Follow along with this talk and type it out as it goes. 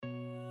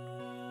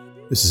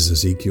This is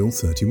Ezekiel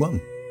 31.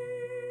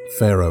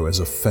 Pharaoh as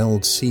a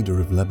felled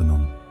cedar of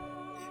Lebanon.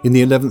 In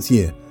the 11th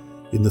year,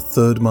 in the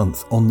 3rd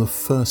month, on the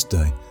 1st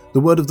day, the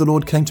word of the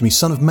Lord came to me,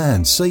 Son of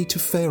man, say to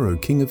Pharaoh,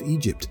 king of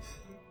Egypt,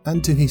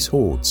 and to his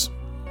hordes,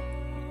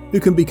 who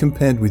can be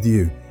compared with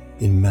you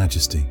in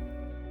majesty?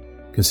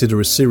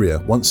 Consider Assyria,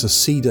 once a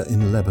cedar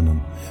in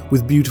Lebanon,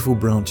 with beautiful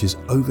branches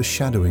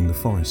overshadowing the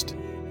forest.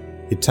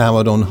 It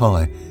towered on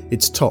high,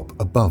 its top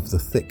above the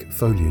thick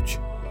foliage.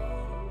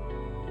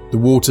 The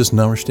waters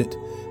nourished it,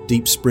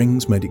 deep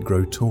springs made it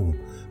grow tall.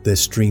 Their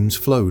streams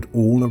flowed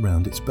all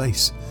around its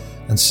base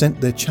and sent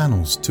their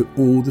channels to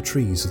all the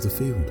trees of the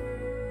field.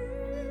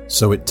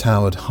 So it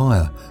towered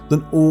higher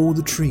than all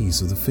the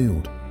trees of the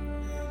field.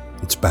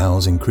 Its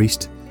boughs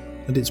increased,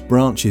 and its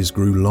branches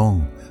grew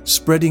long,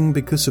 spreading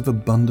because of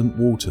abundant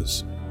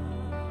waters.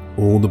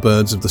 All the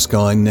birds of the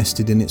sky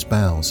nested in its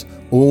boughs.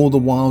 All the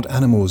wild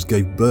animals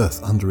gave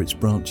birth under its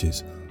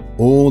branches.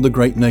 All the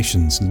great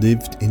nations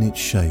lived in its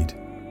shade.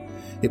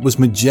 It was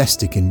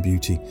majestic in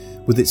beauty,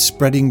 with its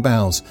spreading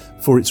boughs,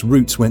 for its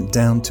roots went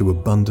down to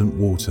abundant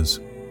waters.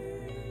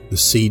 The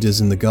cedars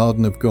in the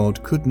garden of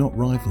God could not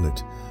rival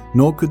it,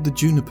 nor could the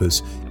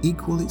junipers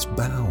equal its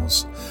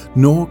boughs,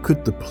 nor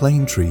could the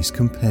plane trees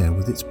compare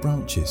with its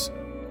branches.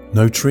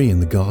 No tree in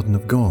the garden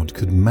of God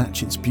could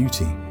match its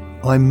beauty.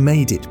 I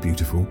made it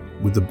beautiful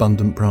with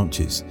abundant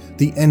branches,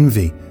 the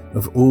envy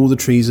of all the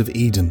trees of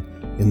Eden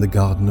in the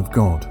garden of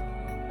God.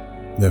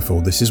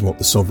 Therefore, this is what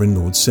the Sovereign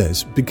Lord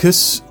says: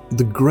 because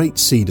the great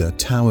cedar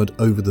towered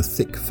over the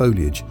thick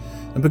foliage,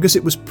 and because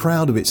it was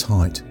proud of its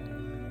height,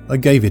 I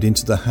gave it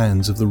into the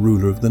hands of the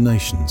ruler of the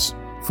nations,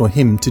 for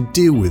him to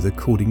deal with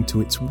according to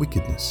its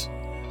wickedness.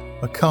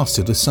 I cast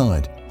it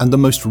aside, and the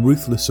most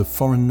ruthless of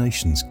foreign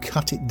nations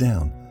cut it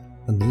down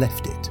and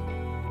left it.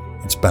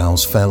 Its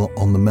boughs fell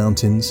on the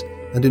mountains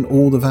and in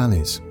all the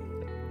valleys.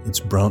 Its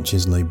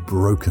branches lay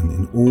broken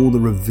in all the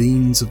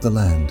ravines of the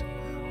land.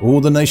 All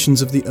the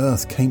nations of the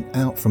earth came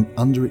out from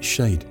under its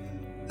shade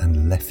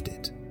and left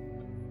it.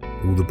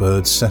 All the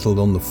birds settled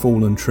on the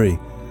fallen tree,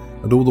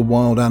 and all the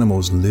wild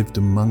animals lived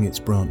among its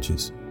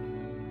branches.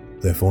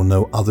 Therefore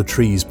no other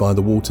trees by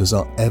the waters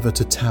are ever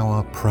to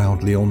tower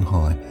proudly on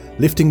high,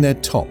 lifting their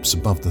tops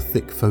above the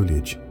thick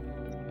foliage.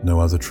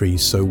 No other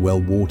trees so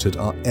well watered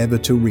are ever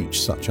to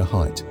reach such a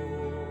height.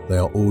 They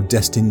are all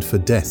destined for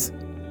death,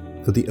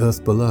 for the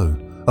earth below,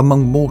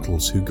 among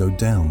mortals who go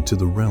down to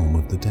the realm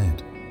of the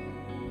dead.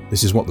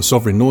 This is what the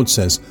Sovereign Lord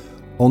says: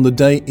 on the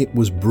day it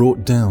was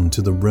brought down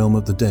to the realm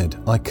of the dead,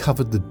 I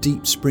covered the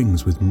deep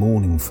springs with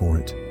mourning for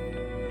it.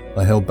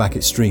 I held back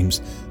its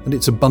streams, and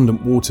its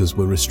abundant waters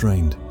were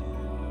restrained.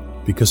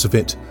 Because of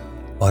it,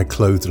 I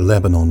clothed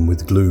Lebanon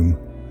with gloom,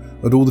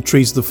 and all the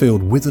trees of the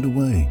field withered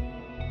away.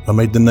 I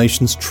made the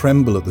nations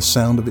tremble at the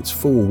sound of its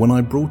fall when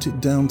I brought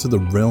it down to the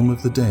realm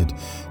of the dead,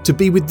 to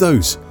be with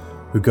those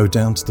who go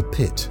down to the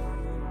pit.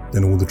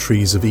 Then all the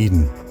trees of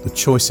Eden, the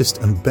choicest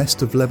and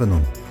best of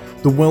Lebanon,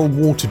 the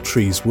well-watered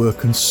trees, were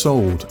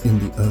consoled in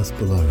the earth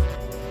below.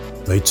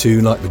 They too,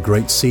 like the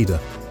great cedar,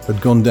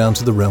 had gone down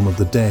to the realm of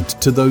the dead,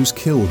 to those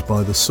killed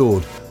by the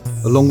sword,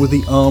 along with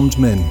the armed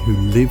men who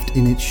lived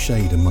in its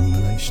shade among the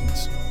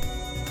nations.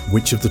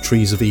 Which of the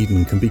trees of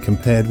Eden can be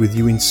compared with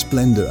you in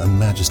splendor and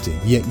majesty?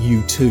 Yet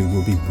you too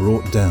will be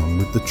brought down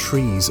with the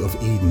trees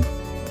of Eden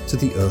to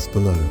the earth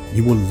below.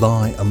 You will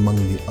lie among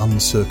the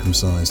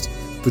uncircumcised,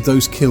 with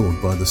those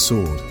killed by the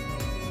sword.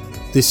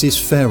 This is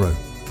Pharaoh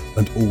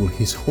and all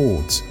his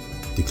hordes,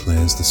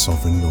 declares the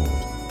Sovereign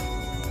Lord.